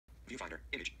Viewfinder.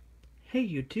 Image. Hey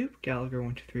YouTube,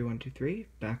 Gallagher123123,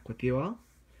 back with you all.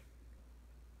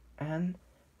 And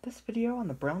this video on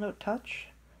the Braillenote Touch,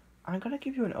 I'm going to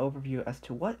give you an overview as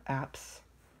to what apps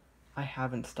I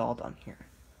have installed on here.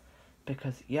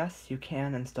 Because yes, you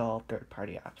can install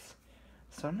third-party apps.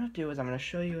 So what I'm going to do is I'm going to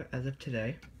show you as of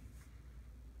today,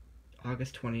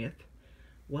 August 20th,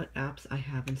 what apps I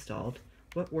have installed,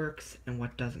 what works and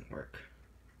what doesn't work.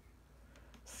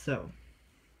 So,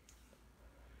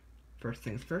 first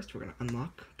things first, we're going to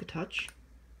unlock the Touch.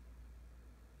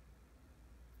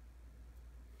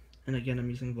 And again, I'm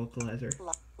using Vocalizer.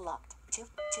 Locked.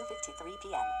 2:53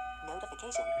 p.m.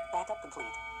 Notification. Backup complete.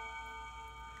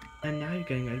 And now you're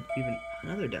getting even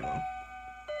another demo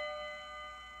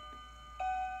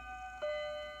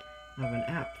of an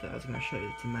app that I was going to show you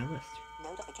that's in my list.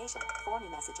 Notification. 4 new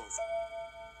messages.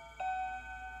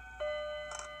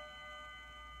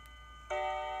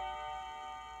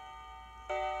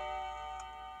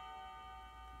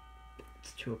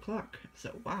 It's 2 o'clock.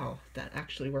 So wow, that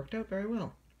actually worked out very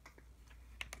well.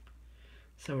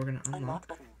 So we're going to unlock.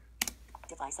 Button.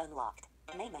 Device unlocked.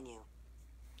 Main menu.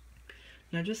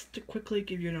 Now just to quickly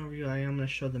give you an overview, I am going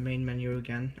to show the main menu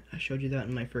again. I showed you that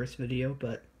in my first video,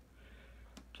 but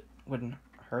it wouldn't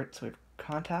hurt. So we have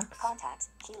contacts. Contacts.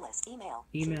 Key list. Email.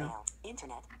 Email.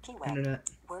 Internet. Keyword. Internet.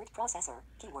 Word processor.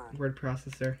 Keyword. Word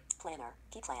processor. Planner.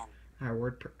 Key plan.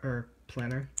 Our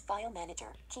planner. File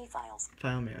manager. Key files.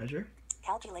 File manager.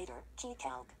 Calculator. Key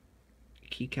calc.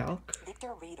 Key calc.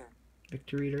 Victor reader.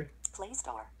 Victor reader. Play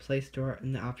Store. Play Store,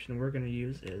 and the option we're going to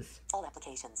use is all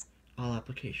applications. All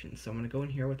applications. So I'm going to go in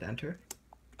here with enter.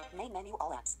 Main menu,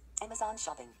 all apps. Amazon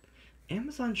shopping.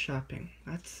 Amazon shopping.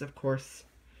 That's of course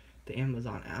the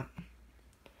Amazon app.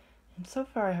 And so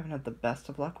far I haven't had the best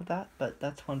of luck with that, but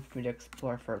that's one for me to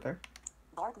explore further.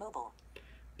 Bard mobile.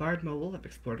 Bard mobile, I've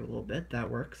explored a little bit. That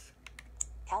works.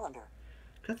 Calendar.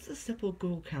 That's a simple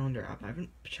Google Calendar app. I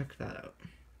haven't checked that out.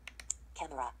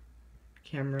 Camera.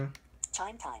 Camera.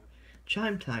 Chime time.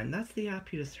 Chime time. That's the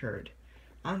app you just heard.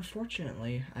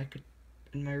 Unfortunately,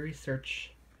 in my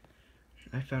research,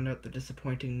 I found out the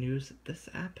disappointing news that this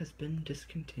app has been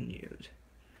discontinued.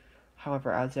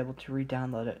 However, I was able to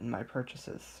re-download it in my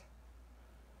purchases,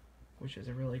 which is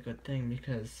a really good thing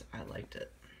because I liked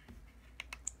it.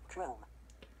 Chrome.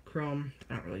 Chrome,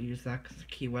 I don't really use that because it's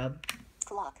a key web.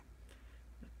 Clock.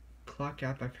 Clock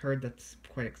app, I've heard that's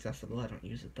quite accessible. I don't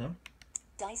use it though.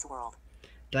 Dice World.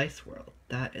 Dice World,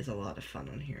 that is a lot of fun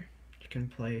on here. You can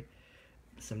play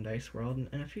some Dice World, and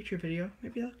in a future video,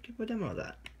 maybe I'll give a demo of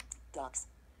that. Docs.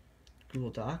 Google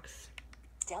Docs.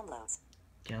 Downloads.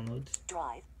 Downloads.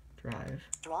 Drive. Drive.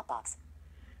 Dropbox.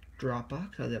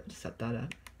 Dropbox, I was able to set that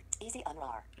up. Easy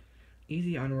Unrar.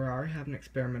 Easy Unrar, I haven't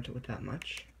experimented with that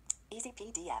much. Easy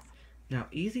PDF. Now,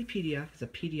 Easy PDF is a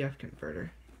PDF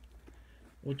converter,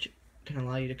 which can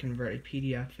allow you to convert a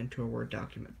PDF into a Word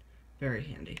document. Very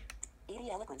handy. Easy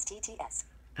Eloquence TTS.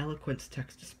 Eloquence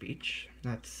text-to-speech.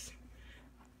 That's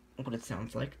what it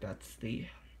sounds like. That's the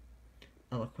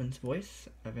Eloquence voice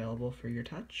available for your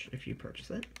touch if you purchase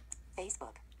it.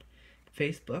 Facebook.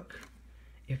 Facebook.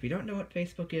 If you don't know what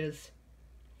Facebook is,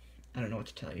 I don't know what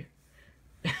to tell you.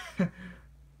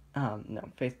 No,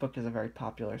 Facebook is a very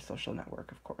popular social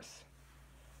network, of course.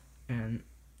 And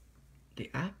the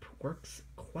app works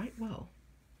quite well.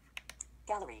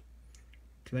 Gallery.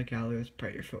 To the gallery is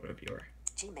probably your photo viewer.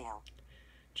 Gmail.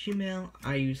 Gmail,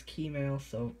 I use Keymail,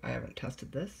 so I haven't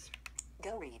tested this.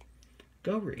 Go Read.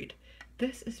 Go Read.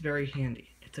 This is very handy.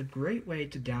 It's a great way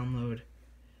to download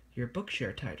your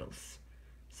Bookshare titles.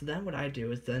 So then what I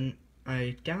do is then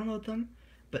I download them,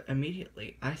 but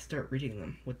immediately I start reading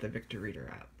them with the Victor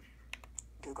Reader app.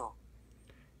 Google.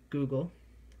 Google.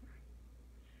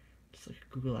 Just like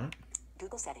a Google app.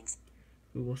 Google Settings.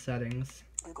 Google Settings.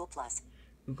 Google Plus.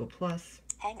 Google Plus.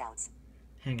 Hangouts.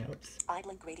 Hangouts.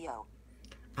 iBlink Radio.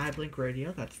 iBlink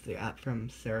Radio, that's the app from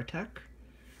Saratech,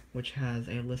 which has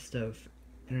a list of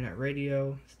internet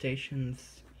radio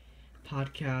stations,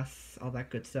 podcasts, all that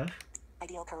good stuff.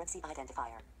 Ideal Currency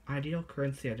Identifier. Ideal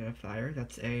Currency Identifier,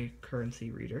 that's a currency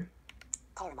reader.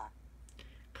 Karma.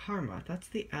 Karma, that's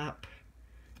the app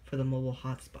for the mobile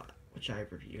hotspot, which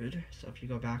I've reviewed. So if you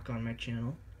go back on my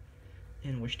channel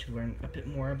and wish to learn a bit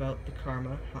more about the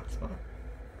Karma hotspot,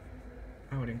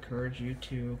 I would encourage you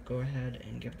to go ahead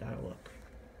and give that a look.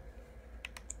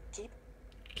 Keep.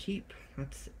 Keep,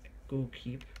 that's Google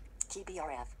Keep.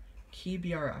 KeyBRF.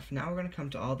 KeyBRF. Now we're going to come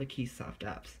to all the Keysoft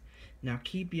apps. Now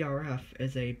KeyBRF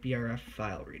is a BRF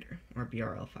file reader, or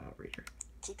BRL file reader.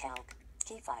 KeyCalc.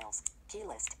 Key files. Key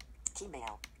list.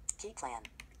 Keymail. Key plan.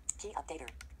 Key updater.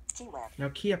 Key web. Now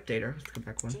Key Updater, let's go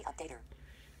back one. Key updater.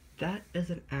 That is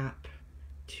an app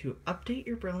to update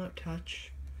your Braillenote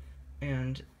Touch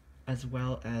and as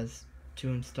well as to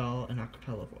install an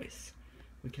acapella voice.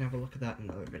 We can have a look at that in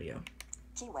another video.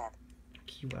 Keyweb.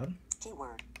 Keyweb.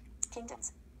 Keyword.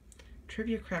 Kingdoms.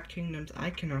 Trivia Crack Kingdoms. I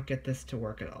cannot get this to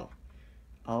work at all.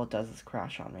 All it does is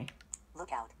crash on me.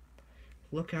 Lookout.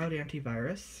 Lookout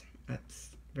antivirus.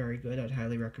 That's very good. I'd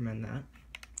highly recommend that.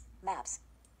 Maps.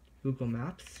 Google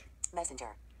Maps.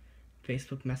 Messenger.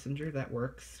 Facebook Messenger. That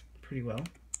works pretty well.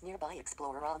 Nearby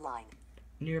Explorer Online.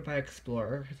 Nearby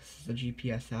Explorer. This is a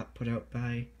GPS app put out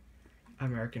by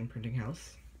American Printing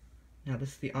House. Now this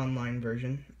is the online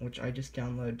version, which I just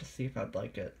downloaded to see if I'd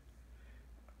like it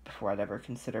before I'd ever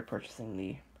consider purchasing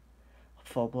the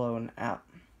full-blown app.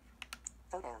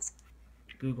 Photos.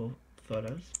 Google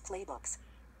Photos. Playbooks.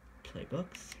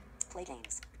 Playbooks. Play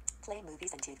games. Play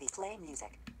movies and TV. Play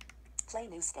music. Play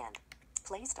newsstand.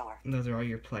 Play store. And those are all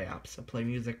your Play apps. So Play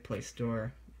Music, Play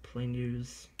Store, Play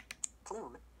News.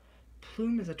 Plume.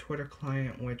 Plume is a Twitter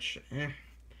client which,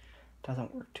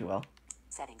 doesn't work too well.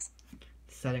 Settings.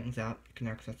 Settings app, you can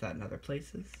access that in other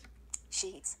places.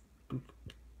 Sheets.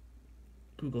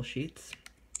 Google Sheets.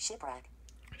 Shipwreck.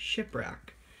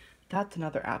 Shipwreck. That's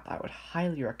another app I would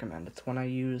highly recommend. It's one I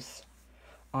use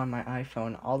on my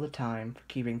iPhone all the time for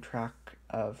keeping track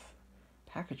of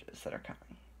packages that are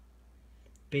coming.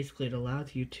 Basically, it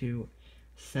allows you to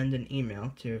send an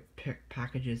email to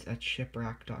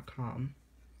packages@shipwreck.com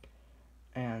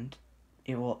and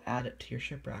it will add it to your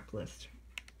Shipwreck list.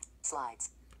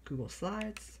 Slides. Google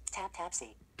Slides.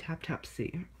 Tap-Tap-See.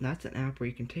 Tap-Tap-See. That's an app where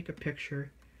you can take a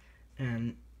picture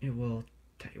and it will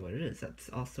tell you what it is. That's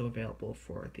also available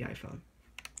for the iPhone.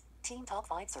 Team Talk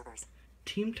 5 servers.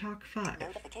 Team Talk 5.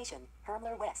 Notification.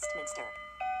 Hermler Westminster.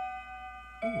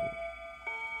 Ooh.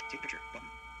 Take picture button.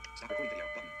 Stop recording video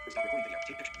button. Stop recording video.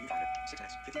 Take picture. Viewfinder. 6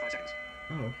 minutes. 55 seconds.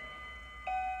 Oh.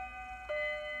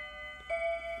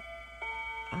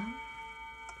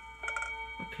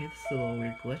 Okay, this is a little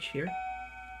weird glitch here.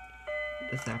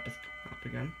 This app is up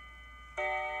again.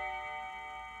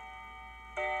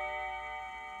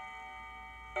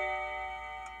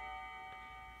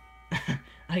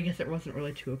 I guess it wasn't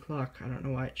really 2 o'clock. I don't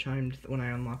know why it chimed when I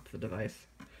unlocked the device.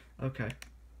 Okay.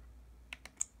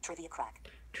 Trivia Crack.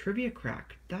 Trivia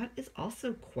Crack. That is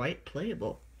also quite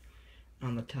playable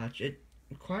on the Touch. It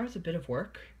requires a bit of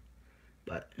work,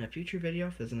 but in a future video,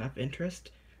 if there's enough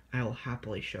interest, I will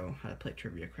happily show how to play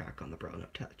Trivia Crack on the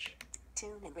Braillenote Touch.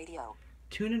 Tune and Radio.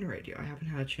 Tune in Radio. I haven't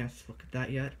had a chance to look at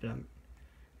that yet, but I'm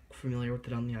familiar with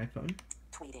it on the iPhone.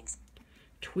 Tweetings.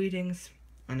 Tweetings,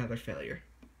 another failure.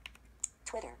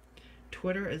 Twitter.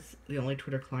 Twitter is the only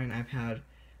Twitter client I've had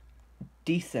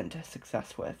decent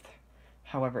success with.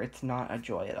 However, it's not a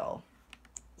joy at all.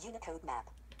 Unicode Map.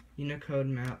 Unicode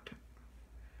Map.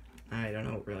 I don't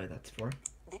know what really that's for.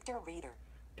 Victor Reader.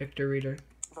 Victor Reader.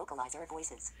 Vocalizer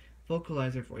Voices.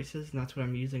 Vocalizer Voices, and that's what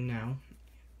I'm using now.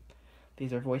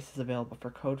 These are voices available for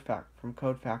from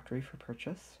Code Factory for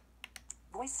purchase.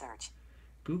 Voice Search.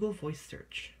 Google Voice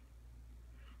Search.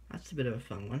 That's a bit of a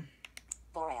fun one.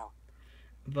 Vorel.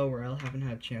 Vorel, haven't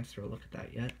had a chance to look at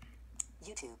that yet.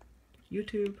 YouTube.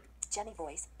 YouTube. Jenny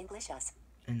Voice. English Us.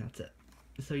 And that's it.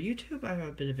 So YouTube I have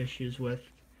a bit of issues with,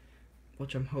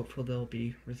 which I'm hopeful they'll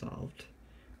be resolved.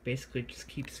 Basically, it just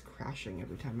keeps crashing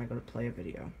every time I go to play a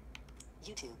video.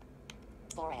 YouTube.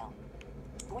 Vorel.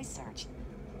 Voice Search.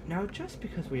 Now, just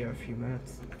because we have a few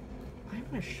minutes, I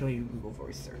want to show you Google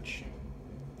Voice Search.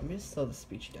 Let me just slow the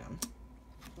speech down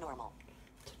Normal.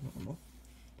 to normal.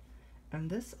 And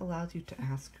this allows you to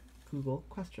ask Google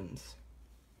questions.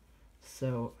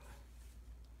 So,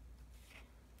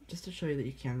 just to show you that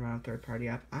you can run a third-party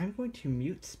app, I'm going to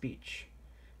mute speech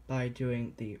by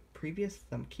doing the previous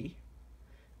thumb key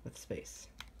with space.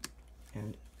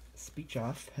 And speech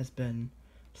off has been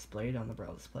displayed on the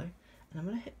Braille display. And I'm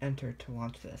going to hit enter to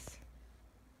launch this.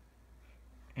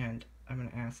 And I'm going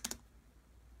to ask,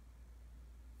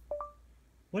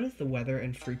 what is the weather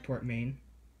in Freeport, Maine?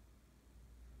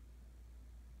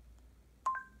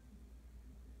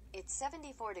 It's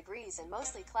 74 degrees and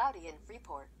mostly cloudy in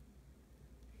Freeport.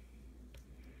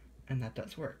 And that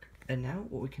does work. And now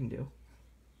what we can do,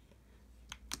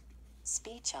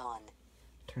 Speech on.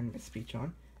 turn my speech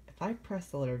on. If I press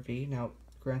the letter V, now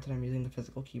granted I'm using the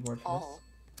physical keyboard for All.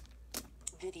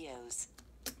 Videos.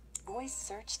 Voice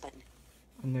Search button.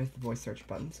 And there's the voice search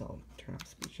button, so I'll turn off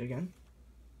speech again.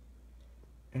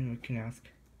 And we can ask,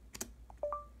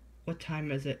 what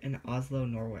time is it in Oslo,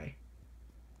 Norway?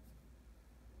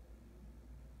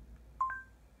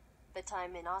 The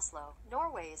time in Oslo,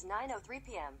 Norway is 9:03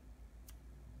 p.m.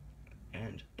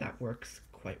 And that works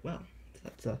quite well. So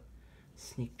that's a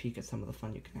sneak peek at some of the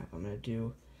fun you can have. I'm going to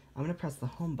do I'm going to press the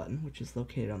home button, which is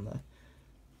located on the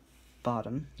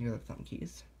bottom near the thumb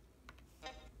keys.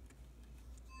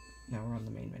 Now we're on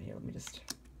the main menu. Let me just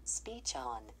Speech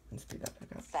on. speed that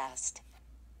back up. Fast.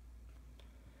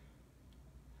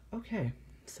 Okay,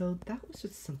 so that was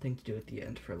just something to do at the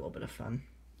end for a little bit of fun.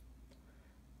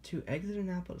 To exit an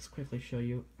app, I'll just quickly show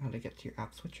you how to get to your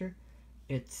app switcher.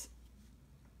 It's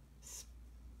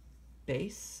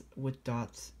space with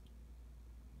dots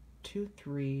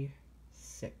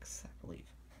 236, I believe.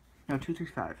 No,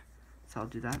 235. So I'll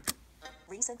do that.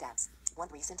 Recent apps. One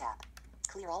recent app.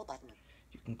 Clear all button.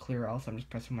 You can clear all, so I'm just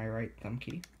pressing my right thumb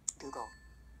key, Google.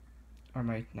 or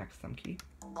my next thumb key.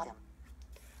 Bottom.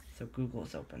 So Google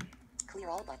is open. Clear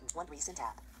all button. One recent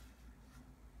app.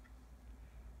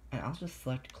 And I'll just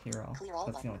select clear all. Clear all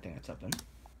That's the button. only thing that's open.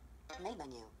 Main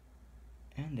menu.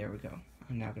 And there we go.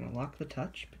 I'm now going to lock the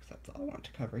touch, because that's all I want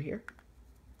to cover here.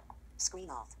 Screen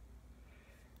off.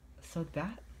 So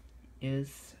that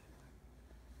is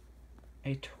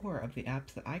a tour of the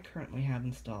apps that I currently have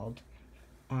installed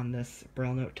on this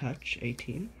Braillenote Touch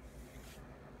 18.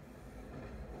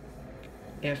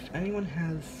 If anyone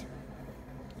has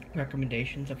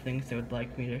recommendations of things they would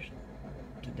like me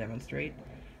to demonstrate,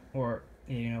 or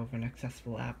of an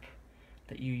accessible app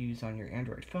that you use on your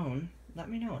Android phone, let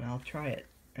me know and I'll try it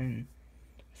and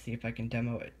see if I can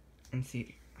demo it and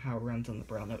see how it runs on the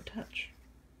Braillenote Touch.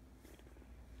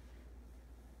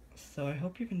 So I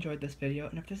hope you've enjoyed this video,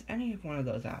 and if there's any of one of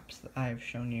those apps that I have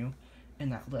shown you in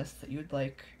that list that you would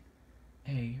like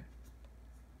a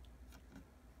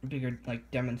bigger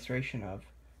demonstration of,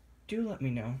 do let me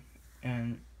know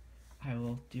and I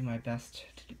will do my best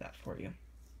to do that for you.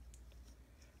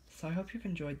 So I hope you've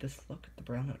enjoyed this look at the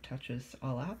Braillenote Touch's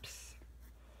all apps,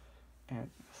 and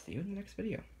see you in the next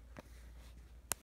video.